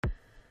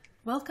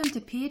Welcome to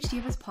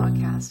PhDiva's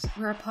podcast.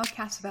 We're a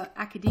podcast about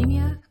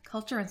academia,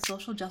 culture, and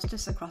social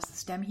justice across the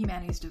STEM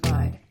humanities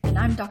divide. And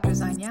I'm Dr.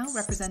 Zai Niao,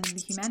 representing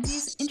the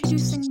humanities,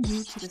 introducing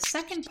you to the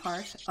second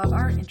part of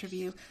our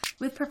interview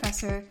with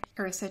Professor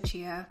Carissa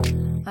Chia,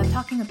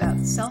 talking about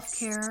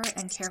self-care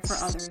and care for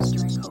others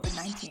during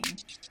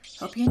COVID-19.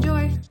 Hope you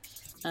enjoy.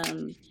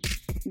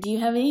 Do you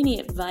have any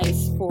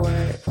advice for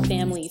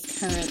families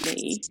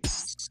currently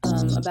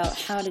about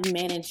how to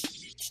manage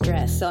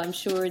stress? So I'm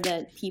sure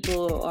that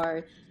people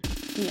are,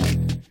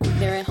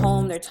 they're at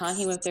home, they're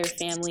talking with their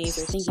families,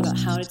 they're thinking about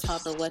how to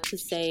talk or what to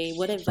say.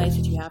 What advice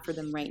would you have for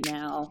them right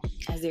now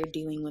as they're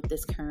dealing with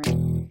this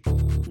current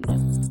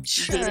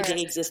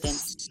day-to-day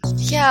existence?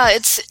 Yeah,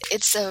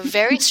 it's a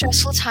very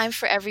stressful time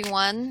for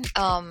everyone,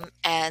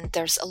 and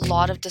there's a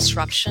lot of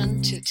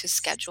disruption to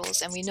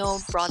schedules. And we know,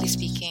 broadly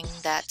speaking,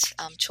 that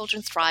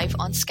children thrive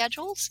on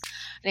schedules.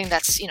 I think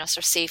that's sort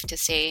of safe to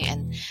say,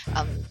 and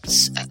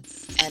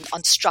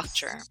on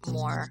structure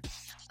more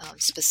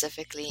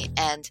specifically.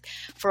 And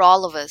for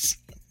all of us,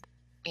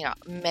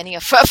 many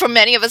of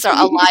us,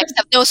 our lives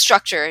have no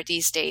structure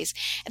these days.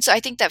 And so I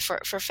think that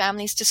for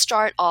families to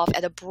start off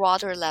at a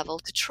broader level,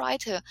 to try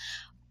to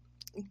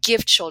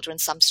give children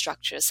some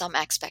structure, some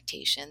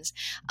expectations,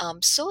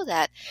 so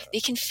that they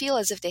can feel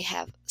as if they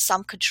have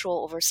some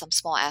control over some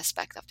small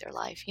aspect of their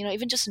life.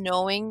 Even just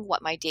knowing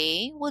what my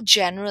day will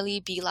generally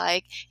be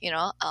like,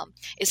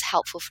 is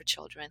helpful for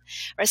children,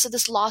 right? So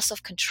this loss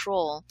of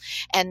control,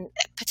 and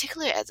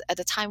particularly at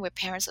a time where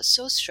parents are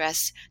so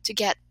stressed to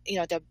get,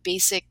 the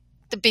basic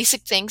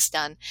things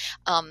done,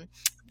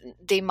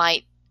 they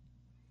might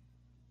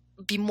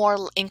be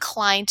more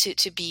inclined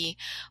to be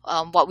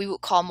what we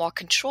would call more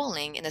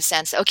controlling, in the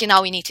sense that, okay,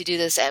 now we need to do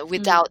this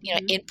without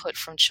input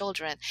from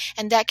children,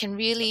 and that can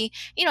really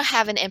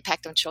have an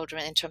impact on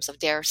children in terms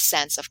of their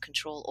sense of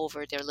control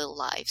over their little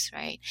lives,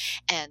 right?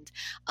 And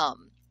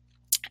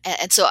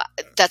so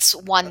that's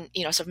one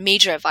sort of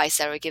major advice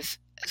that I would give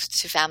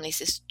to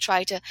families, is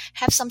try to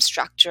have some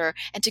structure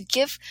and to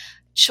give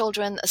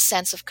children a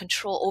sense of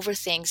control over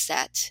things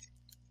that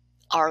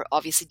are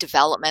obviously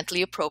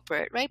developmentally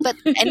appropriate, right? But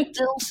any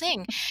little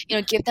thing,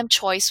 give them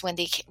choice when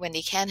they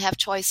can have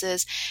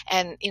choices,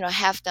 and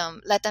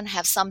let them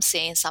have some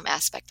say in some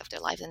aspect of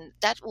their life, and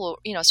that will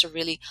sort of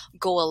really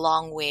go a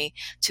long way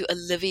to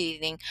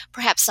alleviating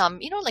perhaps some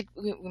like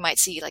we might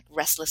see like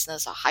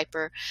restlessness or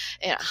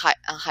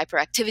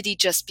hyperactivity,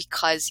 just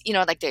because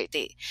like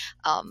they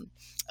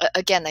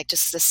again, like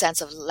just the sense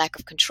of lack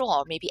of control,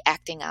 or maybe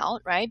acting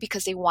out, right?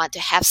 Because they want to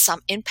have some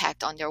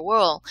impact on their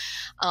world.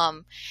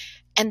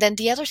 And then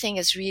the other thing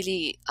is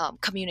really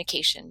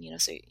communication.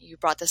 So you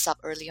brought this up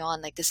early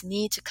on, like this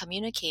need to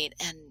communicate,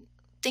 and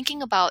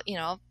thinking about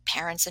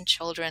parents and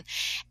children,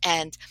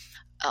 and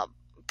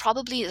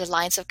probably the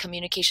lines of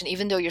communication,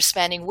 even though you're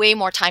spending way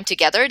more time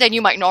together than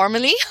you might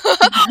normally,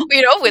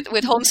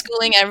 with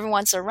homeschooling,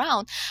 everyone's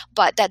around,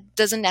 but that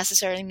doesn't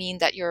necessarily mean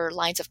that your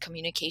lines of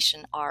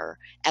communication are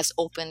as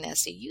open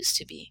as they used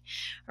to be,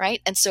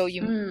 right? And so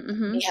you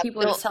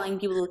people are just telling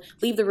people,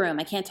 leave the room.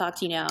 I can't talk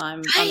to you now.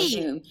 I'm on the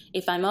Zoom.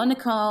 If I'm on the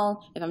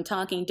call, if I'm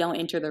talking, don't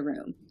enter the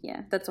room.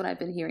 Yeah, that's what I've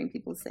been hearing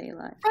people say a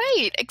lot.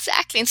 Right,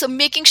 exactly. And so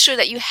making sure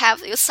that you have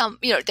some,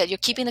 that you're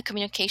keeping the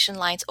communication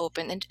lines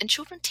open, and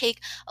children take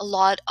a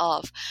lot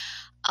of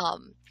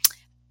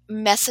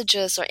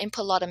messages, or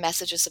input a lot of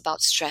messages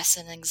about stress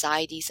and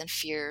anxieties and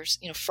fears,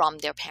 from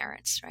their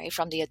parents, right,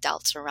 from the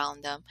adults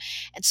around them.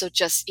 And so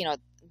just,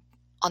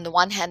 on the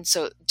one hand,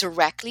 so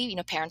directly,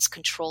 parents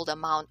control the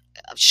amount,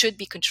 should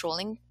be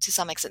controlling to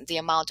some extent the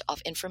amount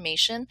of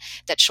information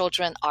that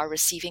children are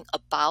receiving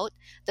about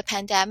the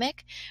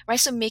pandemic, right?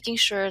 So making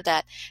sure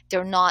that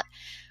they're not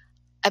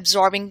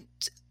absorbing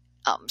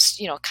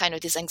kind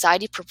of this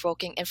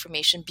anxiety-provoking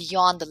information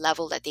beyond the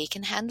level that they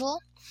can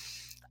handle.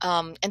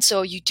 And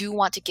so you do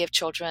want to give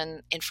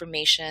children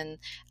information,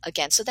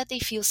 again, so that they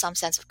feel some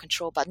sense of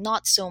control, but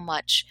not so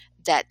much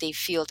that they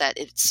feel that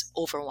it's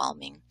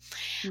overwhelming.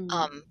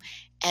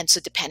 And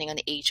so depending on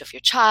the age of your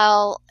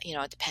child,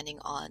 depending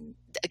on,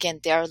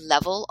 again, their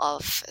level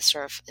of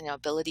sort of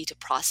ability to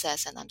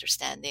process and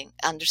understand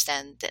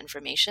the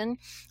information,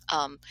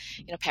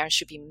 parents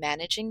should be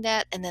managing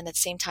that, and then at the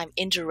same time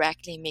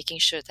indirectly making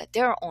sure that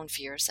their own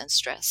fears and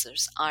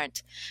stressors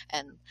aren't,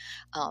 and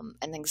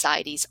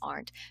anxieties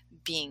aren't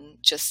being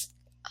just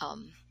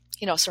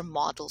sort of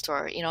modeled,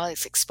 or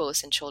it's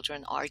exposed, and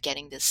children are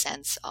getting this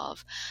sense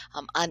of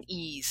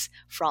unease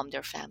from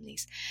their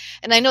families.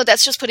 And I know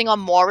that's just putting on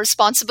more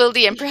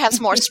responsibility and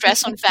perhaps more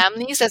stress on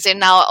families, as in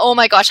now, oh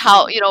my gosh,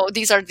 how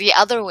these are the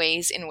other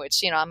ways in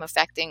which I'm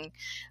affecting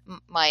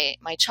my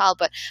child.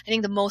 But I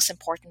think the most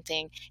important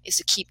thing is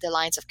to keep the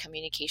lines of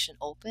communication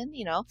open,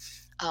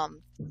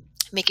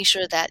 making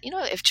sure that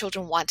if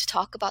children want to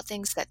talk about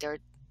things, that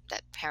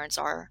parents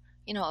are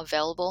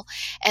available.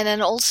 And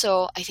then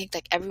also, I think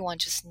like everyone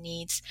just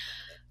needs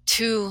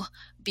to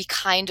be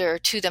kinder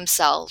to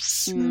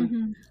themselves.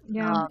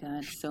 Yeah. Oh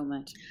God, so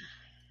much.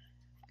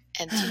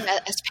 And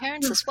as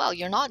parents as well,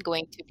 you're not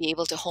going to be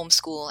able to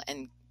homeschool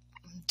and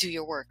do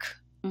your work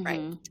right?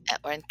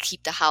 Mm-hmm. And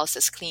keep the house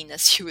as clean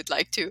as you would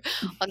like to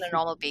on a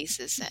normal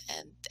basis.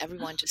 And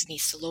everyone just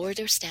needs to lower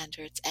their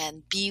standards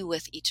and be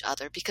with each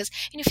other. Because,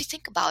 if you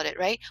think about it,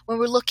 right, when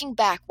we're looking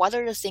back, what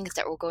are the things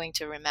that we're going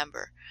to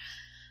remember?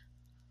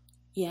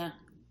 Yeah,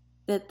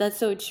 that's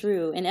so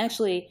true. And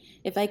actually,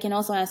 if I can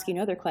also ask you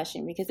another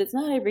question, because it's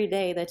not every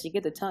day that you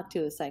get to talk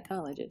to a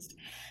psychologist,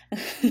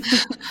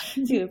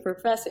 to a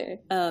professor.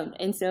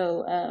 And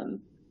so,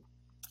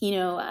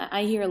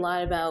 I hear a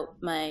lot about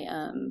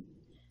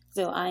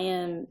so I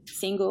am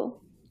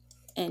single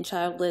and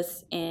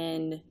childless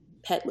and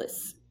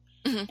petless.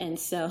 Mm-hmm. And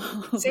so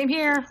same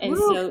here. and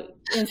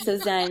so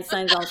Zion's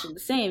also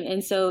the same.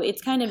 And so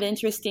it's kind of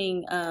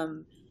interesting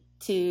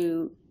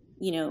to,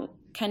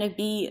 kind of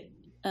be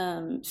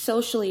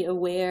socially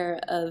aware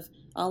of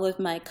all of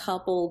my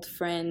coupled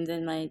friends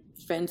and my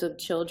friends with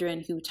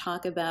children who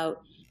talk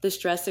about the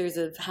stressors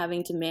of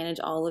having to manage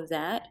all of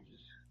that.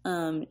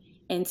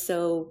 And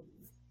so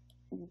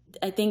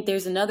I think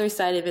there's another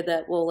side of it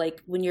that, well,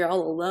 like when you're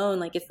all alone,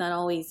 like it's not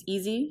always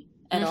easy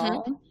at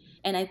all.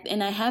 And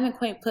I haven't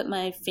quite put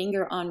my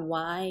finger on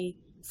why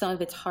some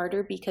of it's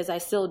harder, because I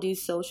still do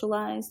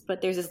socialize,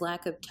 but there's this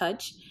lack of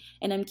touch.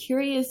 And I'm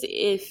curious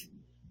if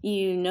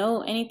you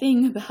know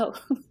anything about,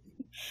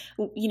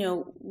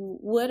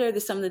 what are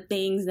some of the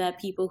things that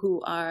people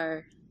who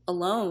are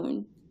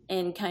alone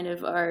and kind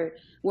of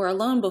were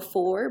alone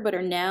before, but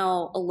are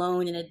now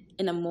alone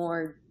in a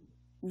more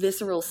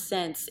visceral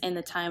sense in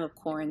the time of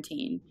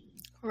quarantine.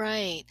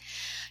 Right.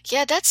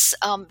 Yeah, that's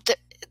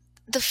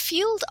the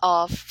field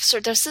of, so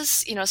there's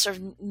this, sort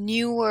of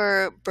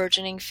newer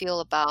burgeoning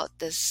field about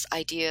this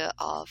idea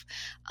of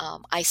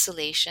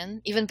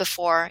isolation, even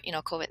before,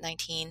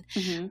 COVID-19,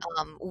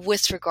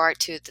 with regard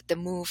to the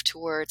move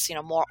towards,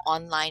 more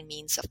online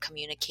means of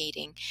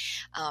communicating,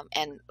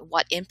 and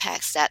what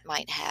impacts that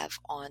might have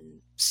on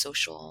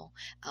social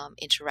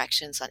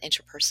interactions, on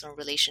interpersonal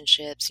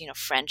relationships,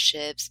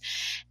 friendships.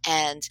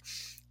 And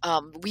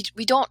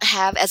we don't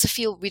have, as a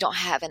field, we don't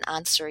have an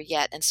answer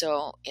yet. And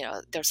so,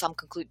 there's some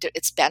conclude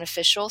it's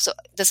beneficial. So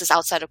this is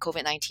outside of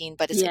COVID-19,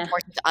 but it's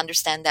important to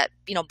understand that,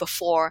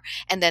 before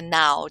and then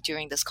now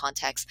during this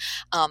context.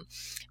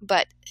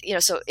 But,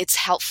 so it's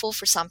helpful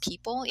for some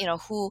people,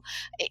 who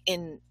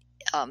in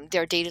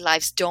their daily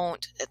lives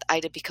don't,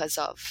 either because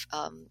of,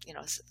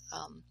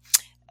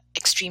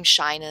 extreme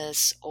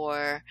shyness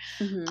or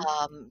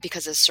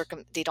because of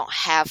they don't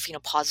have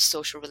positive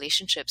social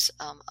relationships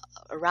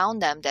around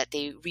them, that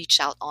they reach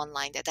out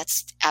online.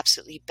 That's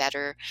absolutely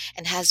better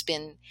and has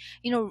been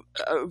a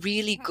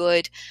really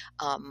good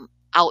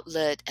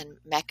outlet and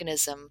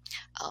mechanism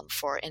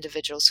for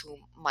individuals who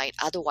might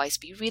otherwise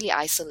be really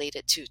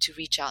isolated to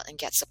reach out and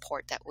get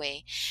support that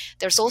way.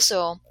 There's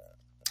also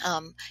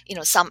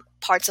some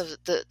parts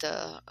of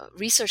the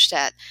research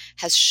that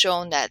has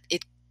shown that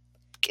it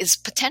is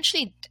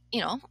potentially,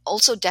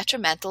 also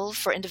detrimental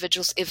for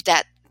individuals if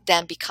that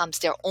then becomes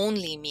their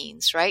only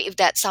means, right? If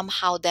that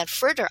somehow then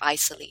further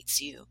isolates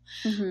you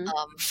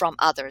from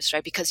others,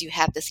 right? Because you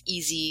have this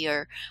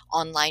easier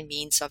online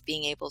means of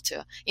being able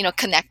to,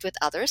 connect with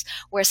others,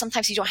 where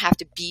sometimes you don't have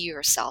to be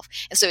yourself.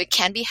 And so it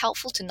can be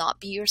helpful to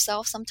not be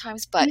yourself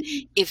sometimes. But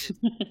if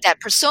that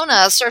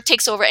persona sort of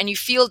takes over and you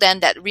feel then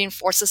that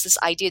reinforces this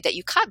idea that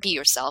you can't be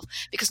yourself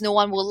because no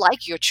one will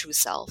like your true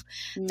self,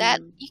 that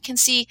you can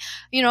see,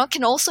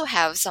 can also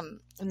have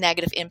some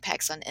negative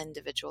impacts on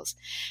individuals.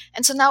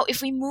 And so now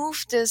if we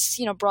move this,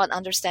 broad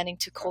understanding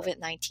to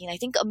COVID-19, I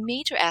think a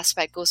major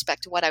aspect goes back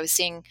to what I was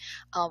saying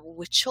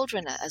with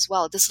children as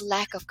well, this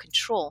lack of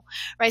control,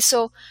 right?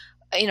 So,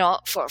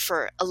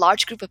 for a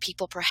large group of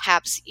people,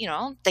 perhaps,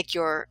 like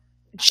you're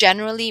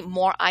generally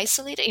more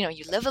isolated,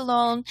 you live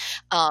alone,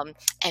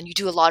 and you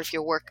do a lot of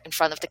your work in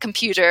front of the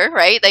computer,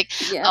 right? Like,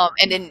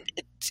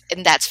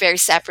 and that's very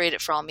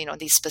separated from,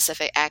 these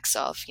specific acts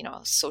of,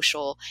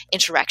 social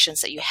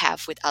interactions that you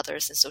have with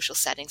others in social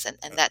settings and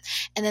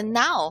then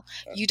now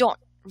you don't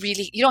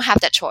have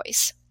that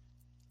choice,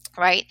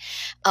 right?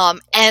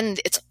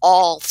 And it's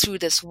all through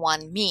this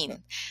one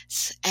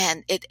means.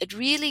 And it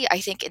really, I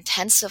think,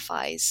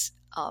 intensifies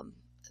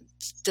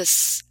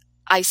this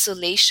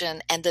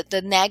isolation and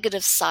the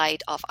negative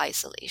side of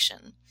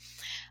isolation.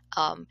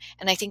 And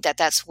I think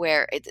that's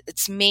where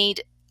it's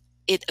made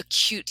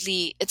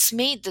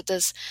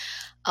this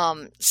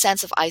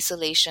sense of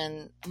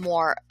isolation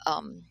more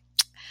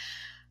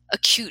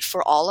acute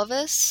for all of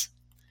us,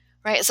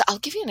 right? So I'll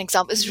give you an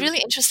example. It's a really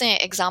interesting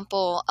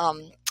example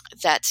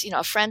that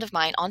a friend of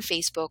mine on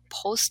Facebook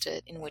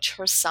posted, in which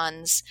her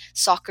son's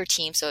soccer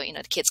team, so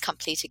the kids come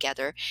play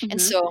together, and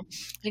so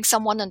I think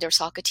someone on their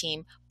soccer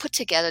team put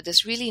together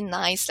this really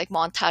nice like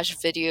montage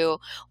video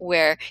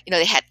where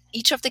they had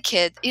each of the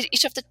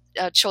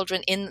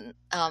children in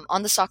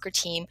on the soccer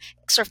team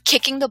sort of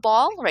kicking the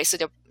ball, right? So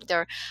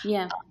they're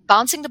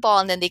bouncing the ball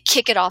and then they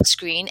kick it off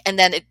screen and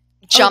then it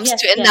jumps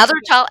to another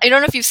child. I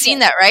don't know if you've seen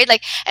that, right?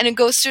 Like, and it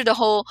goes through the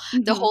whole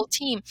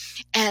team.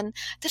 And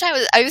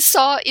then I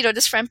saw,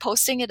 this friend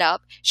posting it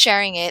up,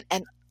 sharing it,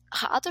 and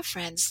her other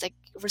friends like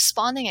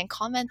responding and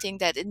commenting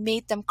that it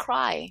made them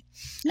cry.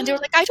 And they were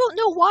like, I don't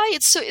know why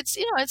it's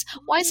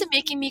why is it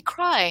making me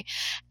cry?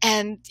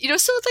 And, so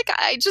it's like,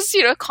 I just,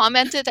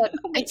 commented that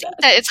I think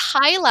that it's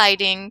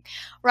highlighting,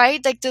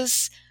 right? Like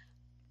this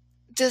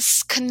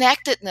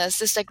connectedness,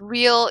 this like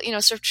real,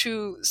 sort of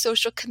true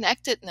social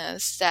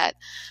connectedness that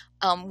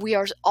we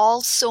are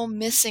all so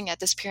missing at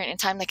this period in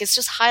time. Like it's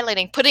just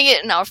highlighting, putting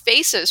it in our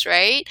faces,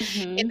 right?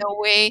 In a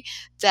way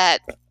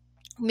that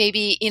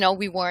maybe,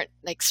 we weren't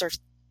like sort of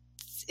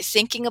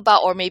thinking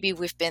about, or maybe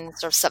we've been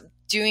sort of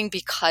subduing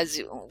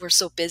because we're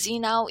so busy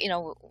now,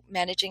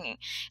 managing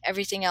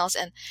everything else.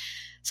 And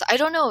so I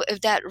don't know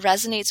if that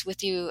resonates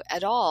with you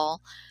at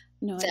all.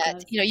 No,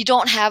 that, you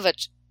don't have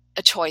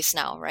a choice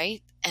now,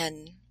 right?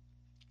 And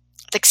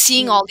like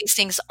seeing all these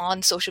things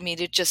on social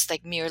media just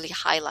like merely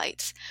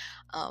highlights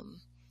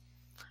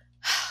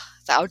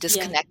our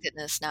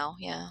disconnectedness now.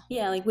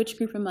 Yeah, like which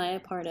group am I a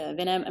part of?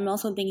 And I'm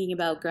also thinking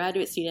about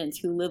graduate students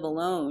who live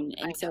alone,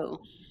 and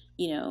so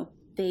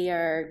they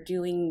are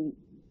doing,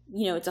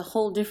 it's a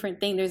whole different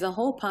thing. There's a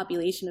whole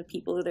population of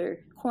people that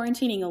are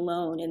quarantining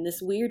alone, and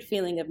this weird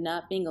feeling of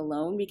not being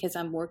alone because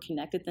I'm more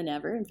connected than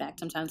ever. In fact,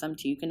 sometimes I'm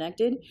too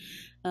connected.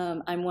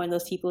 I'm one of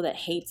those people that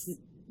hates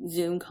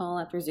Zoom call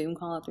after Zoom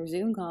call after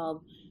Zoom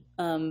call,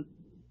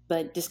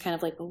 but just kind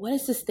of like, but what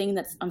is this thing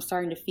that I'm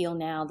starting to feel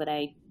now that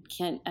I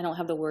don't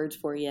have the words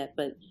for yet,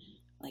 but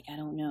like, I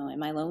don't know.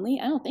 Am I lonely?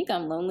 I don't think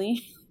I'm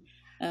lonely.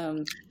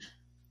 But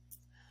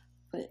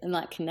I'm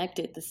not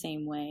connected the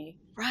same way.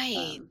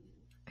 Right.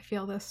 I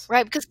feel this.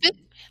 Right. Because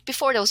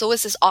before there was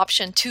always this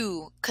option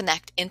to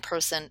connect in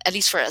person, at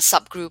least for a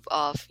subgroup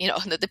of,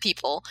 the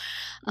people,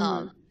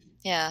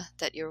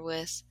 that you're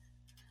with.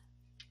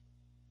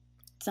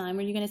 Simon,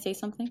 were you going to say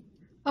something?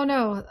 Oh,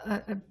 no,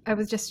 I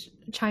was just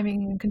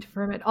chiming in and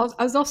confirm it.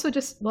 I was also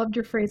just loved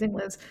your phrasing,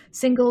 Liz.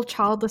 Single,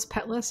 childless,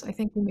 petless. I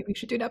think maybe we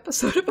should do an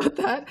episode about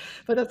that,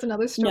 but that's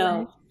another story.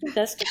 No,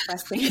 that's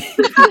depressing.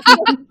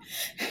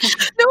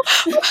 No,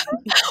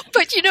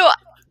 but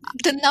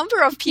the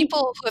number of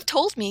people who have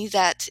told me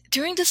that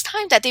during this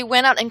time that they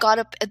went out and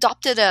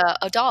adopted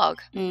a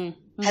dog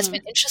has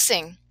been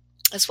interesting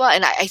as well.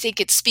 And I think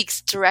it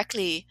speaks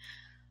directly,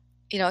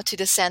 to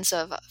the sense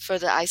of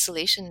further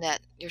isolation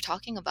that you're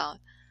talking about.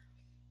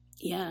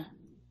 Yeah.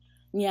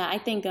 I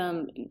think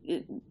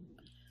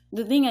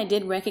the thing I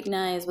did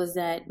recognize was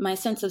that my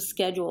sense of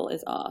schedule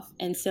is off.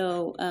 And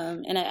so,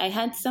 and I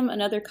had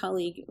another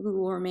colleague who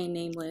will remain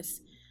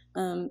nameless,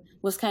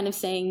 was kind of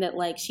saying that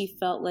like she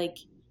felt like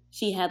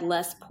she had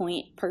less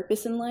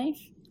purpose in life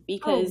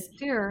because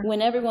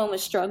when everyone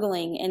was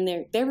struggling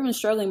and everyone's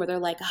struggling where they're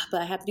like, but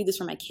I have to do this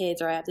for my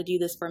kids, or I have to do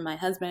this for my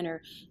husband,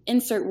 or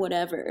insert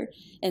whatever.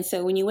 And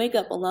so when you wake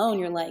up alone,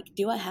 you're like,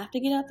 do I have to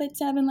get up at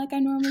 7 like I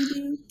normally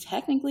do?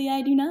 Technically,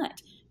 I do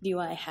not. Do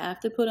I have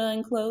to put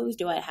on clothes?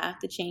 Do I have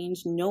to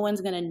change? No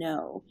one's going to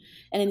know.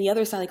 And then the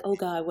other side, like, oh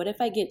God, what if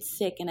I get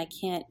sick and I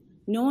can't?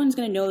 No one's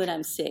going to know that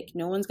I'm sick.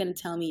 No one's going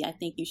to tell me, I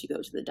think you should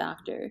go to the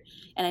doctor.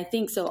 And I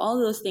think so all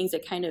of those things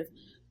that kind of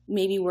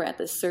maybe we're at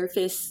the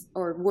surface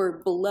or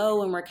we're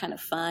below and we're kind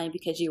of fine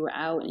because you were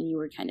out and you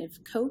were kind of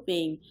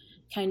coping,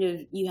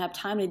 you have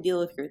time to deal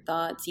with your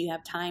thoughts. You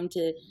have time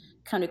to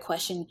kind of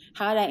question,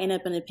 how did I end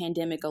up in the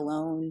pandemic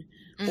alone?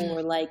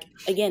 Or like,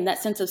 again,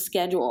 that sense of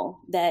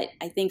schedule that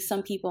I think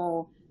some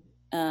people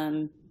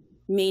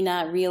may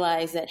not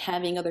realize that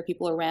having other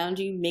people around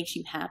you makes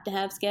you have to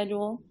have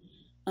schedule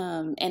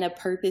and a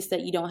purpose that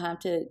you don't have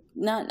to,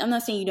 I'm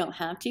not saying you don't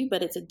have to,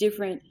 but it's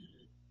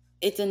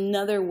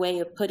another way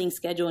of putting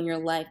schedule in your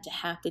life to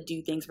have to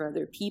do things for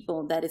other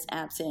people that is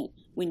absent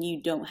when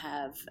you don't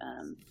have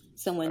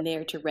someone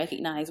there to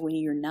recognize when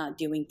you're not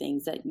doing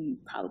things that you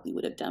probably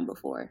would have done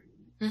before.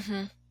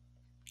 Mm-hmm.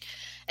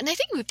 And I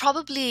think we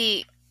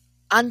probably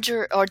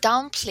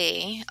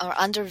downplay or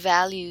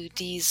undervalue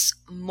these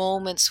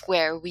moments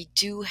where we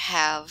do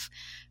have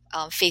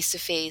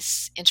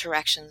face-to-face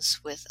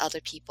interactions with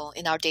other people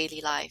in our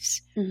daily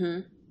lives.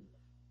 Mm-hmm.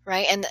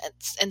 Right. And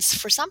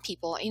for some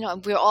people,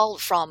 we're all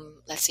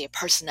from, let's say, a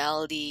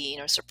personality,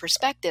 sort of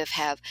perspective,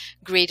 have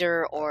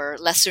greater or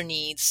lesser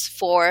needs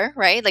for,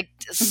 right, like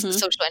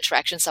social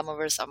interaction. Some of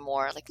us are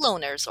more like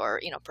loners or,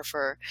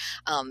 prefer,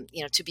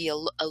 to be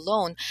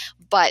alone.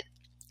 But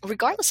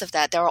regardless of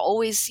that, there are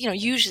always,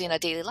 usually in our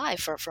daily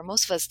life, for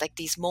most of us, like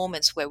these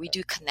moments where we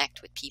do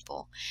connect with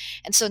people.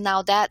 And so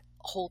now that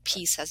whole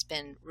piece has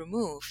been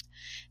removed.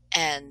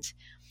 And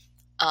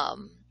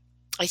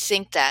I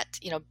think that,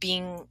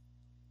 being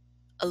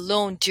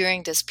alone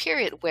during this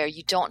period where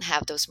you don't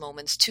have those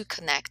moments to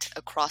connect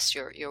across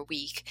your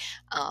week,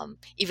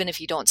 even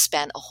if you don't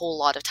spend a whole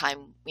lot of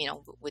time,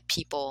 with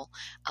people,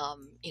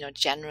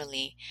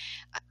 generally,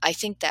 I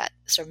think that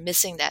sort of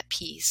missing that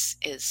piece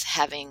is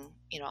having,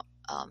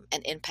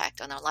 an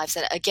impact on our lives.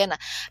 And again,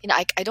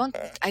 I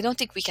don't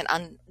think we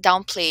can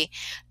downplay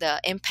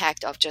the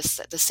impact of just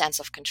the sense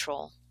of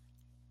control.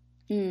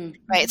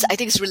 Right. I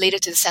think it's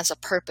related to the sense of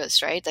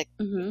purpose, right? Like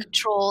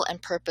control and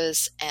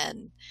purpose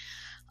and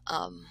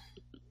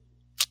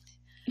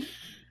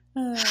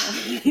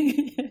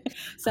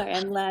Sorry,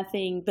 I'm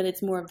laughing, but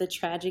it's more of the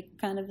tragic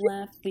kind of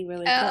laugh. We were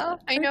like, Yeah,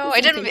 I know.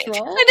 I didn't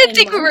didn't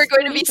think we were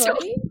going to be so.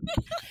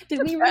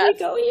 Did we really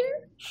go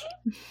here?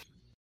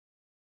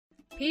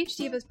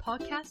 PhDiva's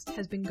podcast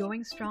has been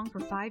going strong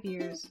for 5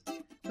 years.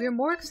 We are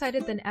more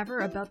excited than ever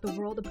about the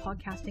world of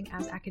podcasting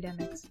as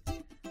academics.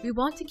 We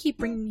want to keep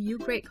bringing you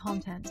great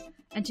content,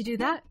 and to do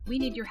that, we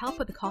need your help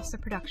with the cost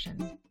of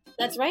production.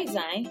 That's right,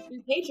 Zine.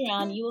 Through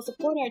Patreon, you will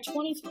support our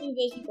 2020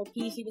 vision for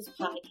PhDiva's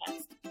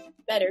podcast.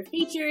 Better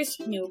features,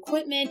 new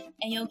equipment,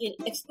 and you'll get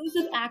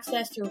exclusive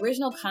access to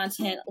original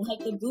content like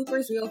the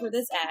bloopers reel for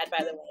this ad,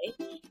 by the way,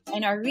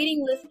 and our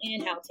reading list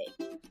and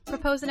outtake.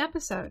 Propose an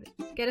episode.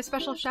 Get a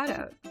special shout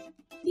out.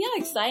 See how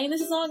exciting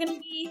this is all going to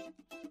be?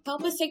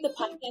 Help us take the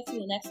podcast to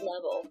the next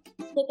level.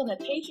 Click on the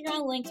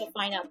Patreon link to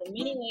find out the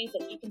many ways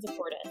that you can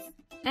support us.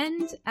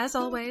 And, as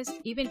always,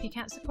 even if you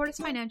can't support us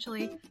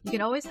financially, you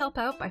can always help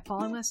out by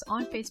following us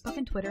on Facebook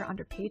and Twitter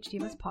under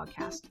PhDiva's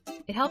Podcast.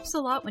 It helps a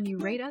lot when you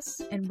rate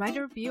us and write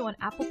a review on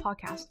Apple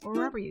Podcasts or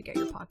wherever you get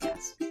your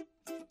podcasts.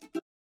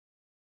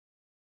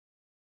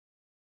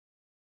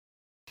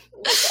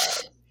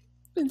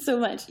 So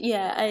much.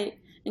 Yeah,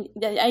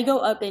 I go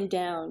up and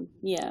down.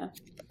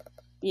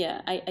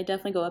 Yeah, I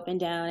definitely go up and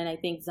down, and I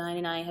think Zine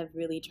and I have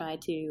really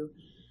tried to,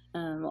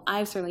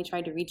 I've certainly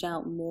tried to reach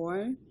out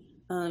more,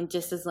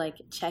 just as like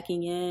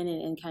checking in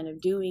and kind of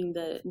doing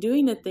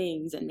the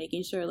things and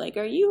making sure, like,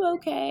 are you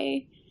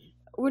okay?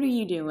 What are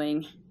you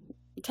doing?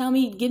 Give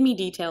me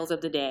details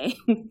of the day.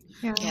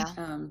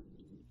 Yeah.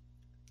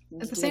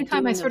 At the same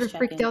time, I sort of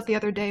freaked out the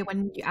other day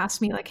when you asked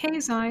me, like, hey,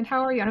 Zine,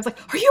 how are you? And I was like,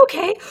 are you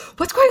okay?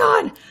 What's going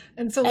on?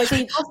 And so, like,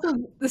 also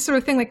this sort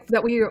of thing, like,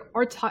 that we are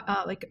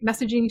like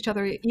messaging each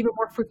other even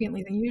more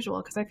frequently than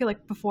usual. Because I feel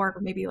like before,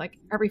 maybe like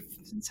every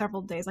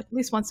several days, like at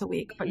least once a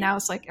week. But now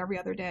it's like every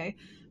other day.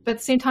 But at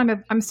the same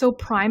time, I'm so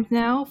primed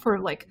now for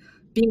like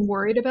being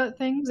worried about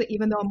things that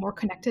even though I'm more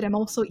connected, I'm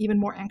also even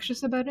more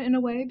anxious about it in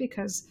a way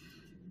because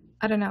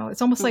I don't know.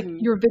 It's almost like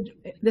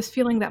this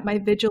feeling that my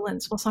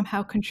vigilance will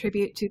somehow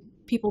contribute to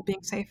people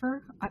being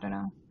safer. I don't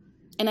know.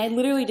 And I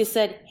literally just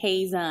said,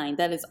 hey, Zine.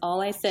 That is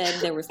all I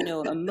said. There was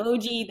no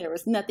emoji. There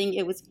was nothing.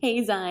 It was,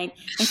 hey, Zine.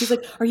 And she's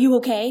like, are you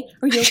okay?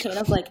 Are you okay? And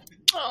I was like,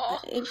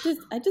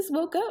 I just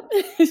woke up.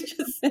 It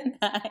just said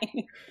hi.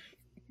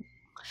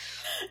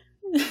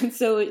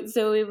 So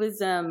it was,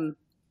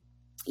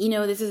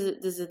 this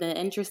is an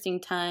interesting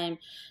time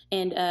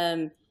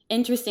and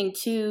interesting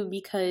too,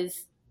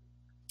 because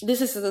this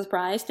is a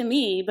surprise to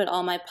me, but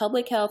all my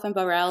public health and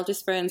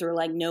virologist friends were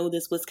like, no,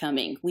 this was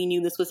coming. We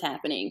knew this was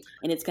happening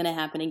and it's going to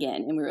happen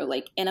again. And we were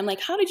like, and I'm like,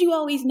 how did you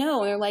always know?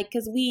 And they're like,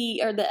 because we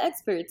are the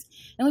experts.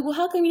 And I'm like, well,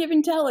 how come you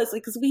didn't tell us?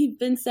 Like, because we've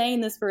been saying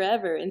this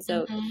forever. And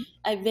so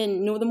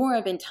the more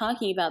I've been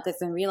talking about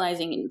this and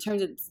realizing in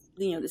terms of,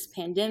 this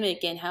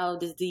pandemic and how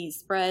disease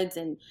spreads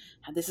and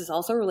how this is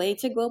also related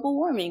to global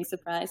warming,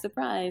 surprise,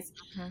 surprise,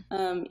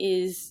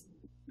 is,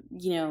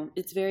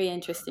 it's very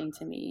interesting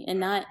to me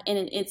and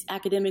it's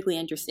academically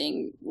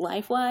interesting.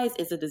 Life-wise,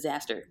 it's a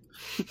disaster.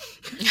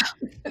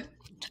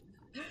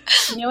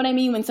 You know what I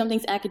mean? When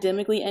something's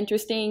academically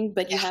interesting,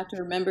 but you have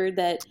to remember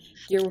that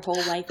your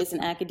whole life is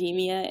in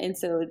academia. And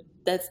so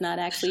that's not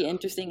actually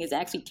interesting. It's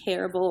actually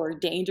terrible or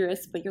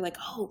dangerous, but you're like,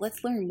 oh,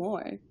 let's learn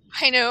more.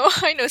 I know.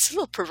 It's a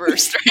little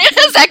perverse, right?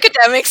 As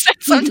academics,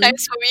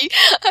 sometimes we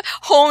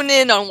hone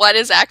in on what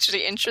is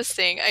actually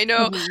interesting. I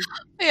know.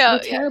 We're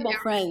terrible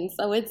friends.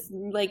 So it's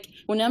like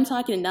when I'm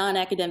talking to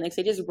non-academics,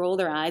 they just roll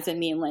their eyes at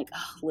me and like,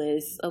 oh,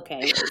 Liz,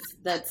 okay,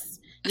 Liz,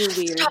 you're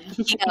weird. Stop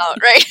geeking out,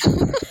 right?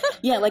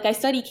 Yeah, like I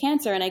study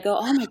cancer and I go,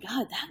 oh my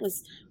God,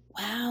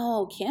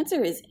 wow,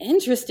 cancer is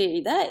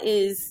interesting.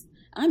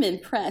 I'm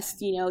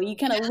impressed. You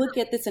kind of look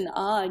at this in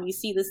awe and you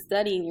see the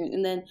study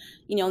and then,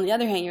 on the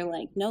other hand, you're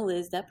like, no,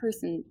 Liz, that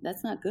person,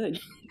 that's not good.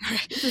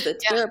 This is a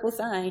terrible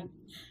sign.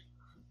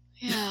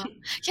 Yeah.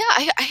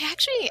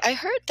 I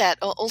heard that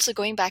also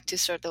going back to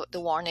sort of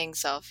the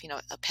warnings of,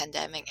 a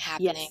pandemic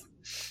happening.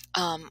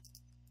 Yes.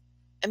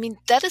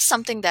 That is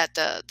something that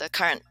the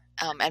current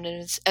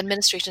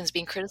administration is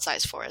being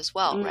criticized for as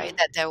well, right?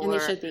 That there were,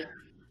 and they should be.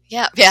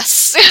 Yeah,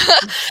 yes.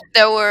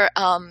 There were,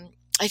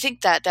 I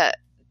think that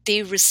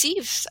they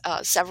received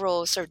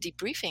several sort of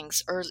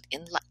debriefings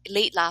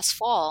late last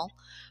fall,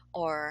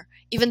 or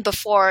even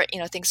before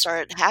things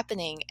started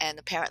happening, and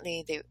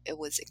apparently it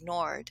was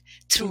ignored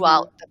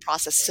throughout the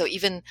process. So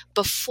even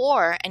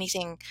before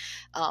anything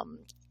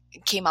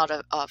came out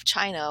of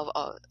China,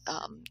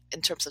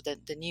 in terms of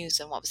the news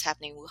and what was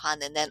happening in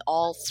Wuhan, and then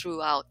all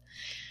throughout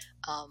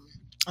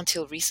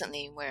until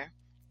recently, where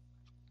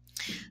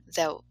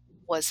there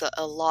was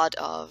a lot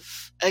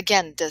of,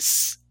 again,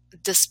 this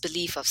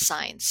disbelief of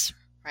science.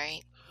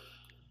 Right.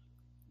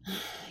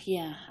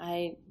 Yeah,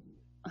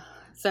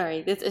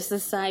 sorry, it's a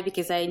side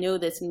because I know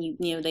this, and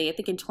I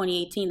think in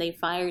 2018 they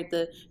fired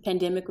the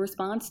pandemic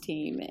response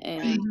team,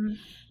 and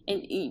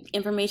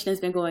information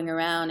has been going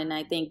around, and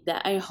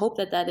I hope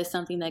that is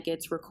something that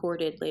gets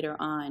recorded later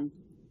on.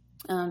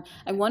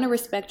 I want to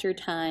respect your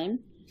time,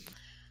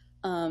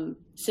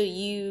 so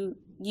you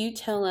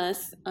tell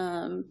us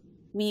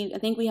I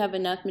think we have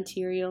enough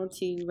material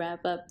to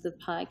wrap up the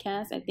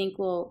podcast. I think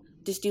we'll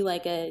just do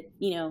like a,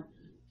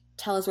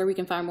 tell us where we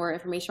can find more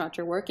information about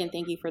your work, and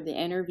thank you for the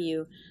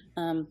interview.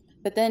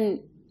 But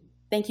then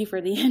thank you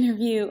for the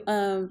interview.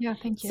 Yeah,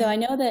 thank you. So I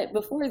know that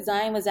before,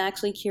 Zion was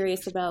actually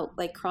curious about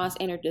like cross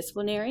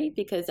interdisciplinary,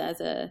 because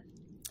as a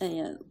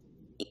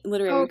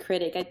literary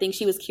critic, I think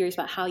she was curious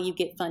about how you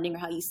get funding or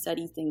how you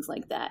study things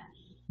like that.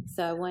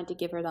 So I wanted to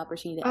give her the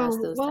opportunity to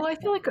ask those. Well, I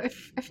feel like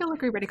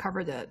we already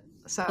covered it,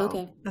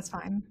 so that's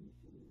fine.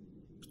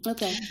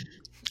 Okay.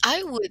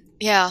 I would,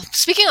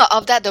 speaking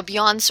of that, the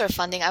beyond sort of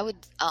funding, I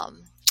would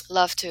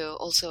love to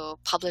also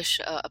publish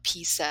a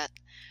piece that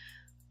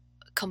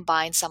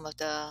combines some of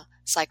the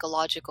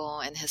psychological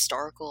and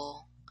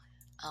historical,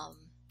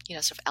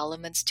 sort of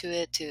elements to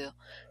it to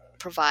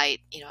provide,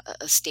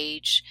 a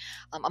stage.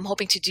 I'm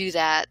hoping to do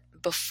that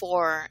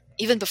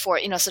even before,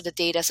 so the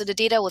data. So the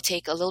data will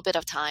take a little bit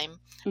of time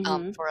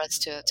for us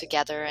to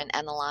gather and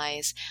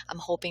analyze. I'm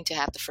hoping to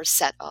have the first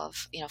set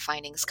of,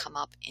 findings come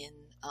up in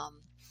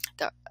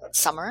the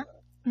summer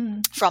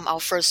from our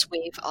first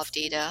wave of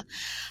data.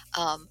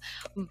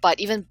 But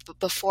even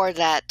before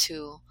that,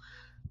 to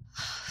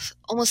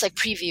almost like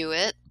preview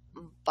it,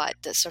 but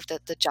the sort of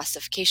the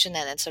justification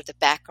and then sort of the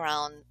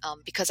background,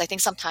 because I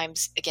think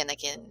sometimes, again,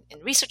 like in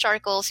research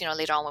articles,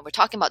 later on when we're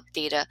talking about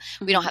data,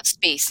 we don't have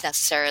space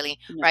necessarily,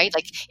 right?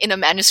 Like in a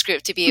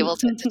manuscript to be able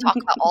to talk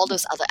about all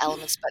those other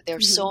elements, but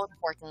they're so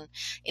important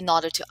in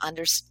order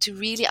to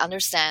really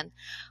understand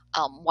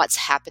what's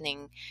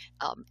happening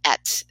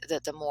at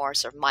the more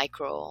sort of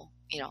micro,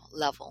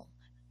 level,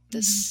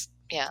 this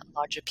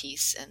larger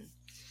piece. And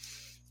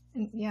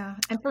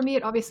for me,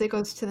 it obviously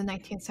goes to the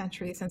 19th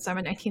century, since I'm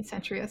a 19th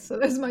centuryist, so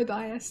there's my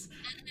bias.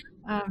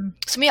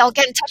 So me, I'll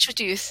get in touch with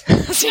you so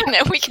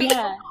we can.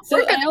 Yeah.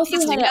 So I also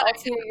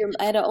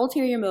had an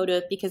ulterior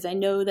motive, because I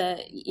know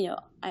that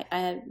I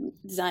have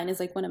Zion is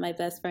like one of my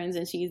best friends,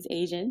 and she's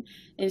Asian,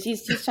 and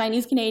she's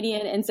Chinese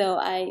Canadian, and so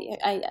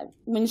I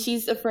when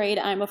she's afraid,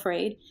 I'm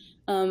afraid.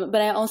 But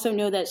I also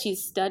know that she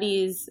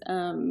studies,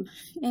 and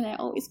I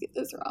always get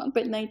this wrong,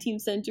 but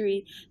 19th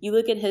century. You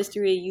look at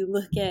history, you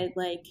look at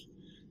like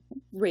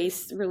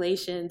race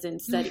relations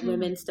and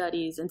women's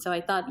studies, and so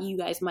I thought you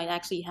guys might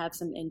actually have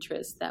some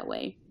interest that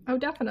way. Oh,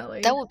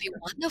 definitely. That would be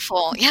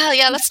wonderful.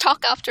 Yeah. Let's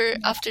talk after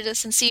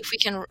this and see if we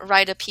can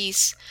write a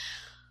piece.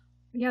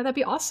 Yeah, that'd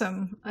be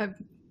awesome. A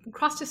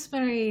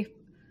cross-disciplinary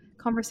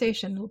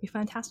conversation will be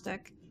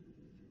fantastic.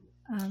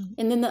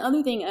 And then the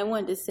other thing I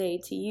wanted to say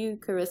to you,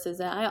 Carissa, is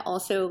that I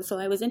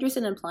was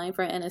interested in applying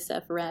for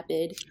NSF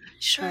Rapid.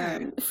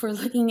 Sure. For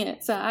looking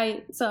at,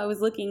 I was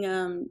looking,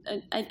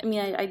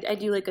 I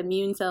do like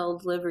immune cell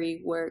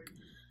delivery work,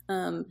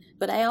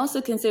 but I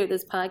also consider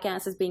this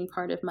podcast as being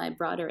part of my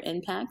broader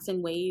impacts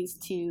and ways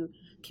to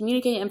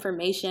communicate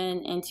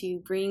information and to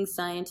bring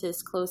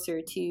scientists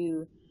closer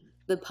to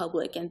the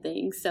public and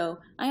things. So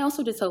I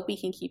also just hope we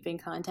can keep in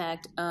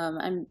contact.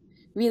 I'm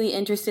really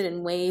interested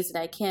in ways that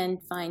I can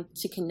find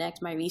to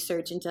connect my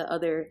research into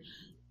other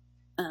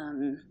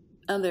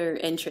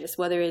interests,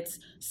 whether it's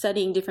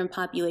studying different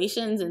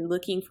populations and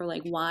looking for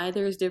like why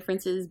there's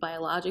differences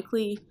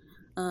biologically.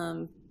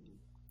 So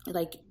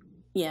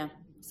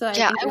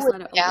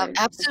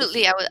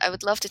absolutely. I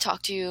would love to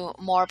talk to you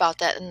more about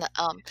that. And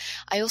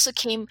I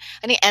think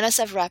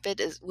NSF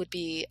Rapid would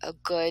be a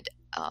good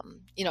a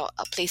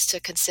place to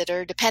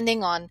consider,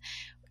 depending on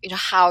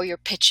how you're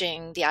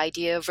pitching the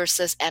idea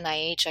versus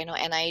NIH. I know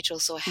NIH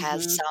also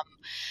has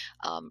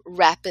some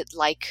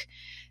rapid-like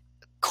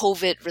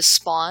COVID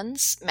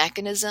response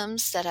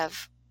mechanisms that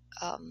have,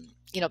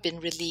 been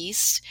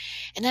released.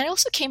 And I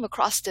also came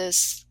across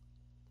this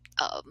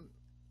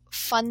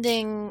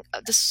funding.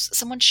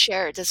 Someone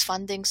shared this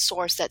funding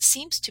source that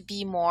seems to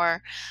be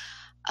more.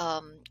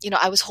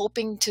 I was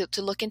hoping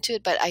to look into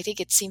it, but I think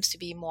it seems to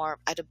be more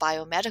either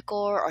biomedical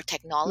or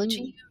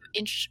technology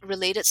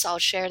related. So I'll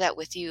share that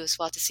with you as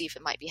well to see if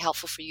it might be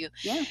helpful for you.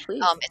 Yeah,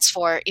 please. It's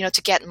for,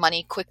 to get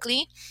money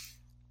quickly,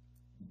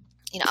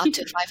 up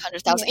to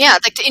 500,000. Yeah.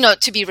 Like,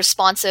 to be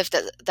responsive,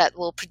 that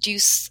will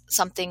produce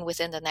something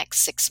within the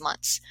next 6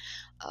 months.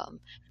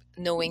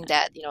 Knowing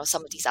that,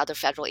 some of these other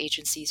federal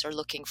agencies are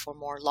looking for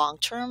more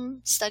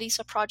long-term studies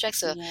or projects.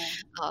 So,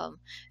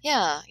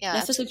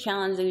 that's such a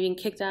challenge. We've been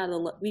kicked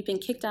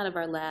out of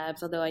our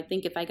labs. Although I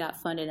think if I got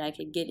funded, I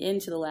could get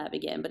into the lab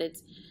again. But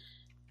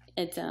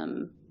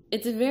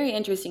it's a very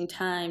interesting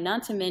time.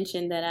 Not to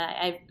mention that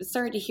I've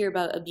started to hear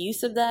about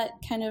abuse of that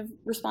kind of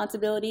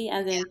responsibility.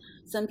 As in,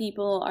 some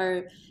people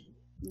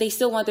they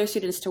still want their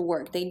students to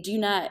work. They do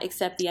not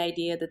accept the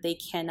idea that they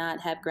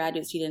cannot have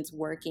graduate students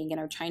working and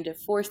are trying to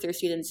force their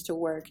students to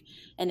work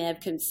and have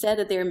said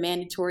that they're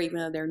mandatory even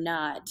though they're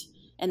not.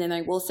 And then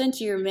like, well,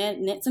 since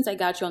I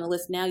got you on the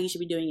list, now you should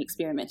be doing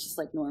experiments just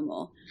like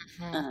normal.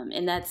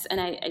 And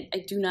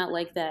I do not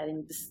like that.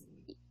 And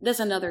that's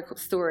another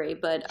story,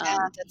 but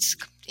that's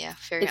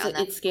very.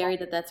 It's scary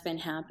that that's been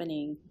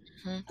happening.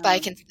 But I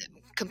can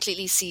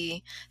completely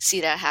see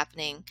that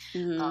happening.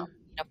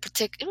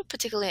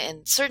 particularly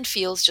in certain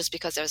fields, just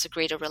because there's a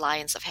greater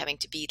reliance of having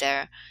to be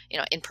there,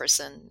 in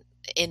person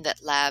in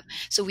that lab.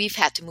 So we've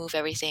had to move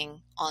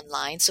everything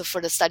online. So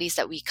for the studies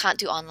that we can't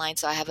do online,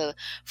 so I have a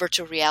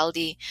virtual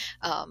reality,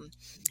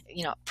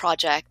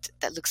 project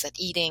that looks at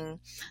eating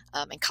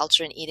and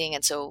culture and eating,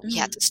 and so we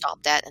had to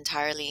stop that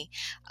entirely.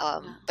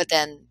 But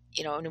then,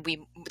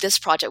 this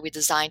project we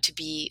designed to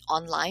be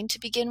online to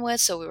begin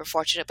with, so we were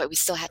fortunate, but we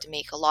still had to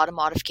make a lot of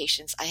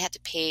modifications. I had to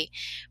pay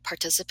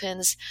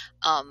participants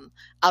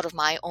out of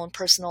my own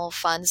personal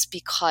funds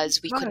because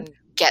we couldn't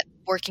get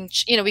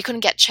we couldn't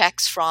get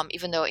checks from,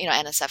 even though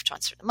NSF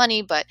transferred the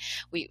money, but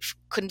we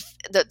couldn't,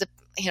 the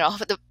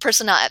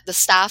personnel at the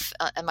staff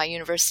at my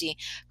university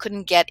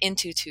couldn't get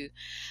into to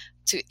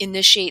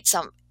initiate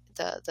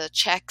the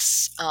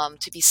checks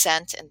to be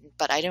sent,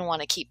 but I didn't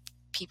want to keep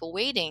people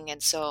waiting,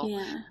 and so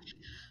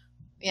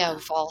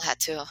we've all had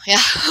to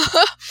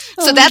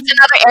so that's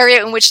another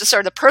area in which the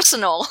sort of the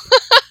personal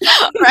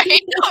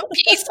right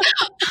piece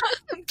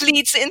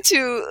bleeds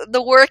into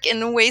the work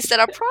in ways that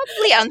are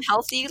probably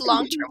unhealthy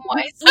long-term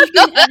wise. You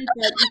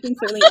can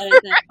certainly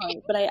edit that part,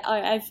 but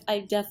I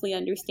definitely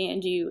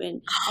understand you,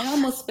 and I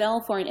almost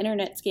fell for an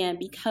internet scam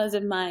because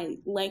of my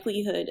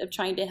likelihood of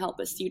trying to help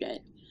a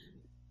student.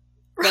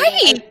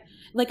 Right.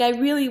 I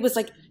really was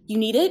like, you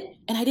need it?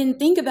 And I didn't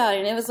think about it.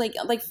 And it was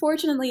like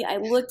fortunately I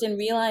looked and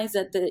realized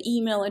that the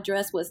email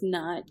address was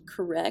not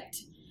correct.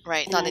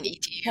 Right, and not an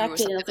ETU or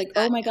something. And I was like,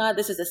 oh my God,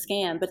 this is a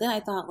scam. But then I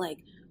thought, like,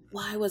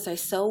 why was I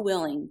so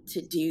willing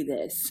to do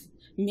this?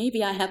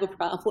 Maybe I have a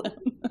problem.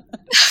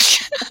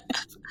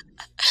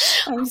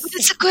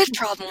 It's a good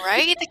problem,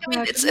 right? I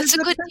mean, it's a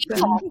good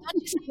default.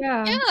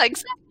 Yeah,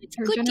 exactly. It's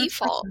a good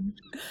default.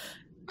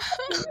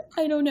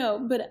 I don't know,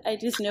 but I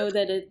just know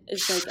that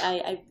it's like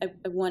I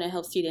want to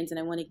help students and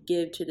I want to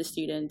give to the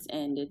students,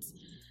 and it's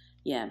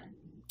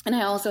and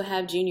I also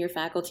have junior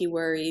faculty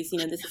worries.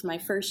 This is my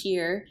first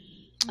year,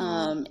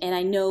 and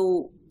I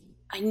know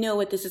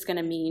what this is going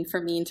to mean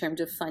for me in terms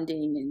of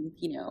funding, and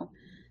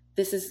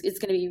it's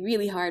going to be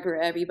really hard for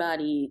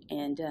everybody,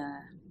 and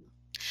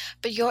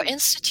but your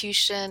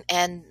institution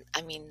and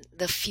I mean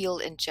the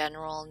field in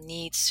general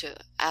needs to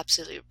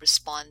absolutely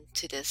respond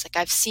to this. Like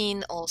I've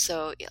seen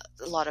also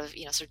a lot of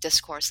sort of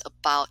discourse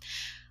about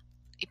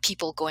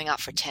people going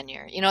out for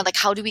tenure. Like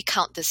how do we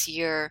count this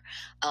year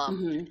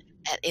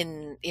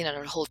in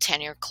the whole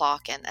tenure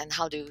clock, and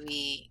how do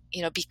we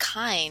be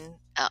kind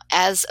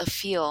as a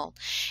field,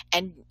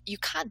 and you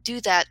can't do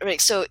that, right?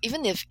 So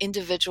even if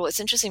it's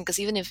interesting because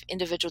even if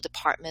individual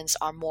departments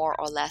are more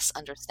or less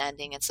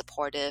understanding and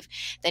supportive,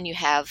 then you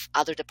have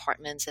other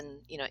departments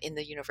and in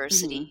the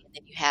university, and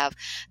then you have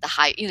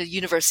the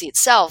university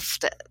itself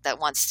that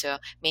wants to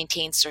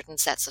maintain certain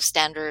sets of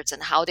standards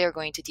and how they're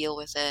going to deal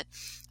with it,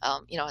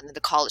 and then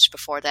the college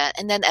before that,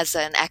 and then as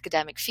an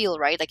academic field,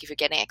 right? Like if you're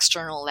getting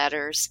external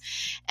letters,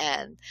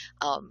 and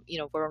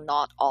we're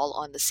not all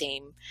on the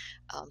same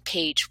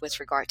page with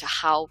regard to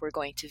how we're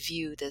going to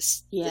view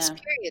this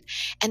period.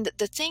 And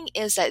the thing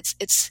is that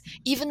it's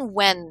even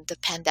when the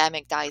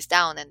pandemic dies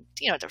down, and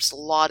there's a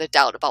lot of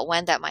doubt about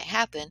when that might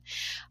happen,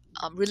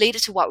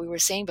 related to what we were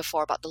saying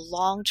before about the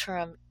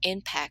long-term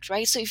impact,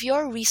 right? So if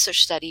your research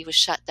study was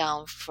shut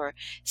down for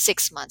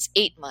 6 months,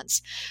 8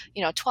 months,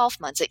 12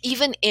 months,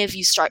 even if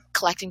you start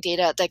collecting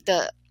data, like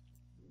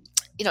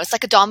it's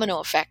like a domino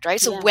effect, right?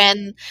 So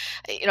when,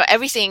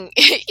 everything,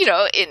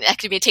 in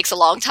academia takes a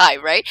long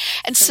time, right?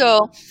 And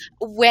so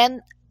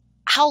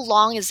how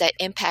long is that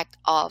impact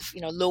of,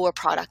 lower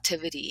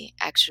productivity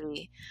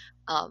actually,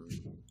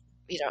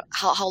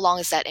 how long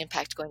is that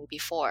impact going to be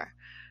for,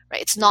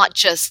 right? It's not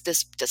just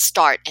the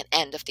start and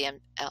end of the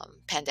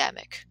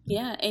pandemic.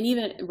 Yeah, and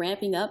even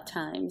ramping up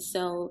time.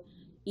 So,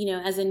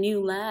 as a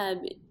new lab,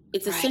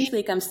 it's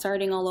essentially like I'm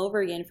starting all over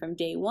again from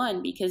day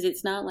one, because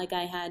it's not like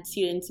I had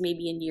students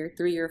maybe in year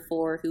 3 or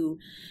 4 who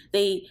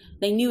they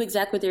knew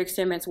exactly what their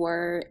experiments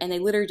were and they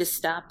literally just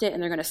stopped it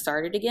and they're going to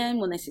start it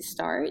again. When they say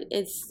start,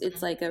 it's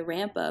like a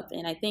ramp up.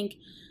 And I think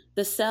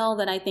the sell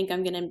that I think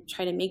I'm going to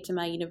try to make to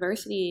my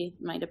university,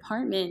 my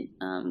department,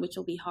 which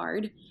will be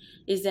hard,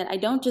 is that I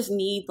don't just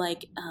need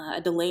like a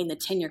delay in the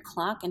tenure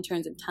clock in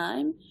terms of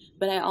time,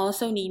 but I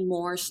also need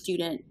more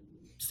student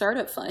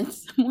startup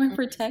funds, more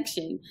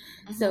protection.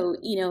 So,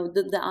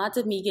 the odds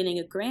of me getting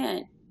a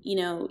grant,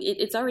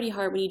 it's already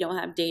hard when you don't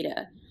have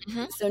data.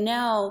 So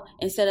now,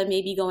 instead of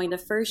maybe going the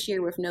first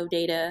year with no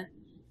data,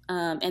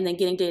 and then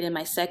getting data in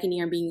my second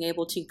year and being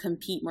able to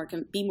compete more,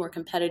 be more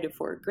competitive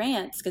for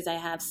grants, because I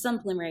have some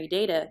preliminary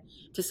data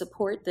to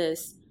support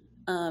this,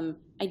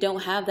 I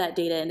don't have that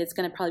data, and it's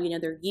going to probably be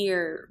another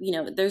year.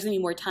 There's going to be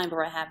more time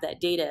before I have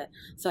that data.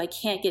 So I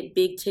can't get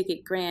big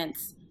ticket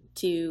grants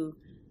to,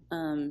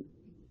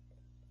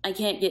 I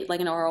can't get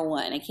like an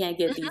R01. I can't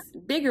get these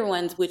bigger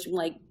ones, which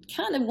like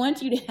kind of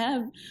want you to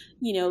have,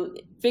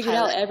 figured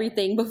out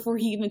everything before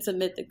you even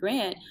submit the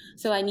grant.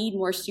 So I need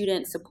more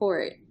student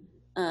support.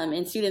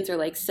 And students are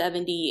like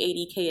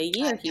 70, 80K a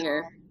year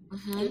here.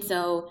 And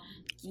so,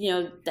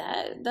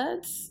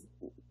 that's,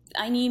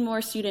 I need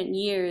more student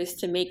years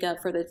to make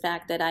up for the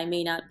fact that I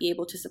may not be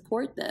able to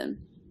support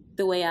them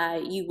the way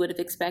you would have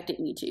expected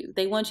me to.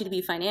 They want you to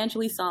be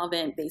financially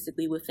solvent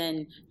basically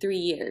within 3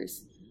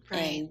 years. Right.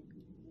 And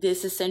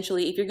this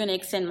essentially, if you're going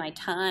to extend my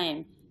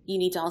time, you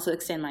need to also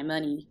extend my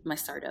money, my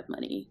startup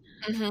money.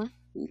 Mm-hmm.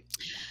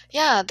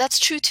 Yeah, that's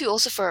true too,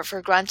 also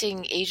for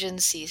granting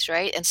agencies,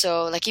 right? And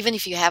so, like, even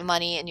if you have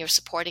money and you're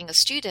supporting a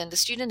student, the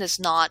student is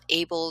not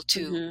able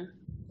to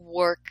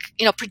work,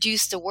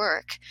 produce the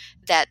work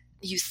that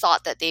you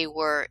thought that they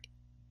were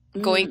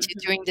going to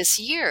during this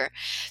year.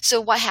 So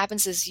what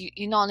happens is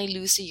you not only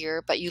lose a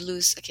year, but you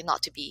lose, okay,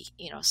 not to be,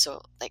 not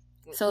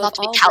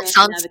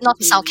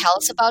to sound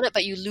callous about it,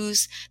 but you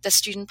lose the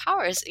student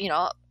powers,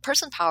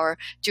 person power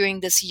during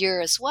this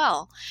year as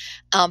well.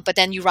 But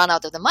then you run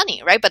out of the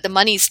money, right? But the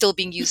money is still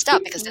being used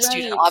up because the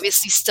student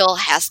obviously still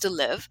has to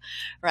live,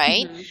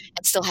 right?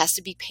 And still has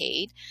to be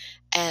paid.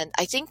 And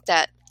I think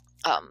that,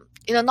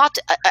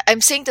 I'm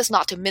saying this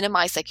not to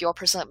minimize like your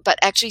person, but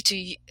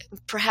actually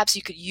perhaps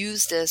you could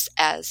use this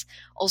as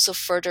also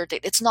further.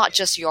 It's not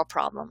just your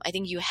problem. I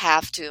think you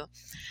have to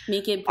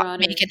make it broader.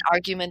 Make an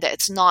argument that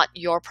it's not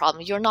your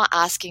problem. You're not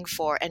asking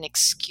for an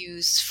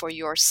excuse for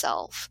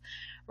yourself,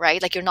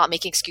 right? Like, you're not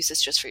making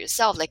excuses just for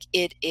yourself. Like,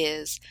 it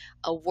is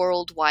a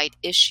worldwide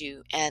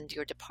issue, and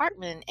your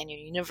department and your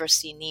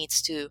university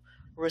needs to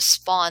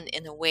respond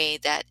in a way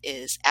that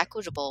is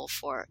equitable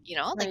for,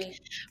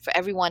 for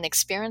everyone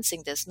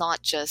experiencing this,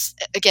 not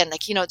just, again,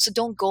 so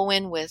don't go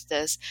in with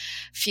this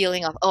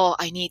feeling of, oh,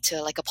 I need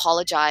to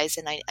apologize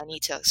and I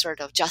need to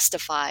sort of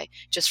justify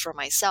just for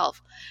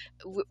myself.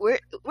 We're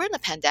in a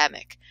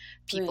pandemic,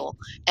 people,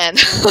 and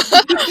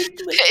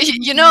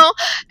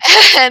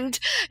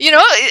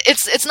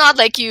it's not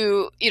like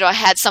you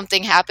had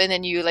something happen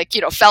and you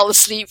fell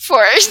asleep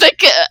for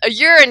a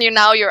year and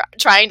you're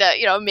trying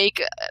to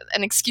make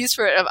an excuse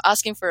for it, of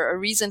asking for a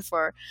reason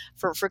for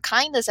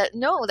kindness.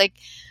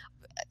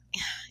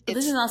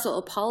 This is also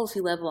a policy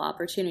level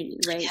opportunity,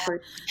 right?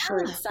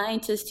 For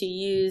scientists to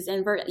use,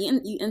 and for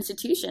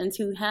institutions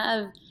who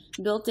have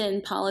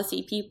built-in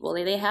policy people.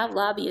 They have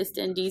lobbyists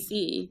in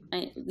DC,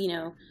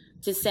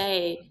 to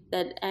say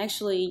that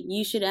actually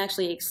you should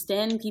actually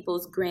extend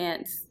people's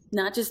grants,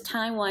 not just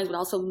time-wise, but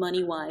also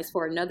money-wise,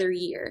 for another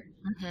year.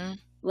 Mm-hmm.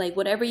 Like,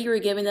 whatever you were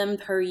giving them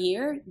per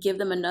year, give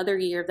them another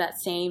year of that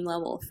same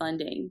level of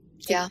funding.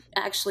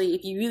 Actually,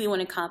 if you really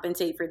want to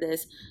compensate for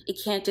this, it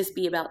can't just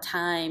be about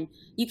time.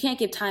 You can't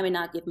give time and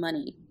not give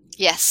money.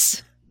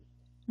 Yes.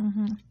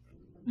 Mm-hmm.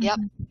 Yep,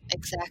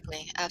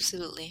 exactly.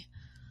 Absolutely.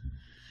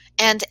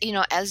 And,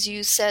 as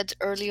you said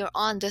earlier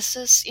on, this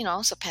is,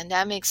 so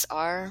pandemics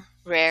are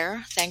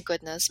rare, thank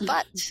goodness,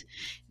 but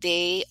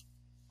they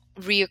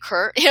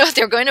reoccur,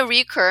 they're going to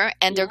reoccur,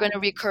 and they're going to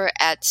reoccur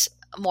at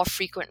more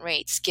frequent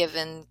rates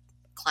given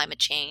climate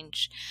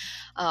change,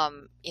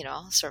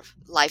 sort of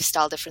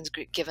lifestyle difference,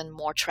 given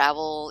more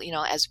travel,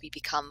 as we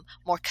become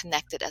more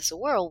connected as a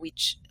world,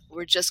 which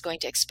we're just going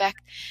to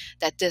expect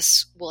that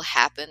this will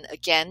happen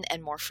again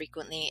and more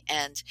frequently.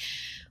 And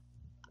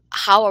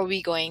how are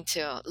we going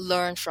to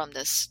learn from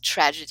this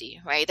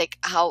tragedy, right?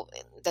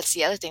 That's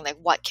the other thing,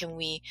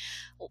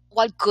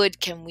 what good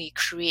can we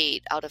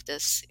create out of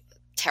this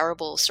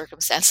terrible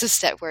circumstances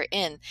that we're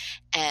in?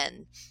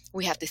 And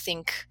we have to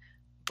think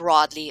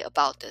broadly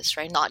about this,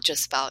 right? Not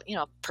just about,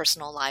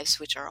 personal lives,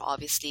 which are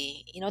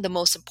obviously, the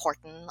most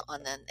important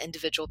on an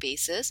individual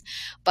basis,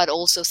 but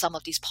also some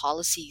of these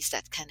policies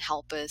that can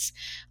help us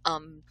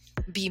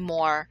be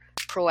more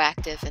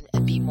proactive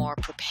and be more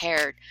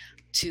prepared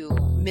to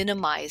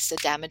minimize the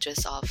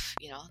damages of,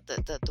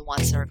 the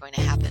ones that are going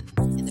to happen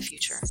in the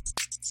future.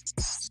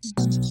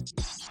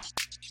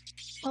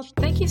 Well,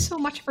 thank you so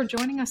much for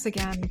joining us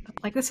again.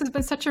 This has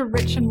been such a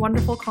rich and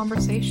wonderful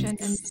conversation,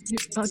 and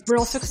we're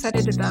also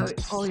excited about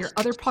all your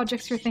other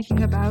projects you're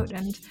thinking about,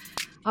 and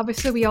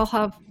obviously we all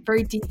have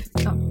very deep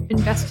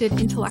invested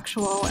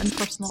intellectual and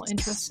personal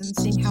interests in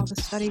seeing how the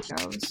study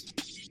goes.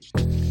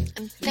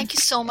 And thank you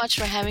so much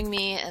for having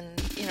me and,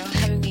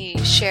 having me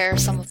share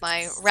some of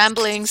my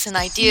ramblings and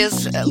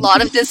ideas. A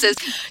lot of this is,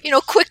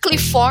 quickly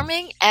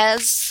forming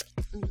as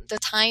the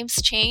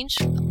times change,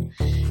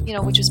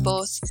 which is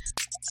both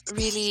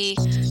really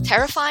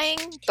terrifying,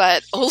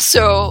 but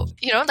also,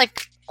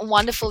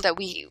 wonderful that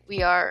we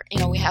are,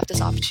 we have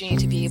this opportunity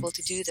to be able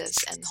to do this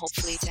and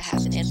hopefully to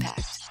have an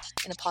impact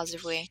in a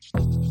positive way.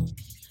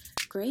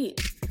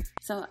 Great.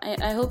 So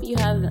I hope you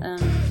have a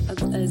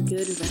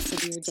good rest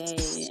of your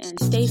day, and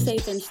stay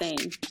safe and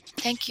sane.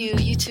 Thank you.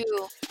 You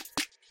too.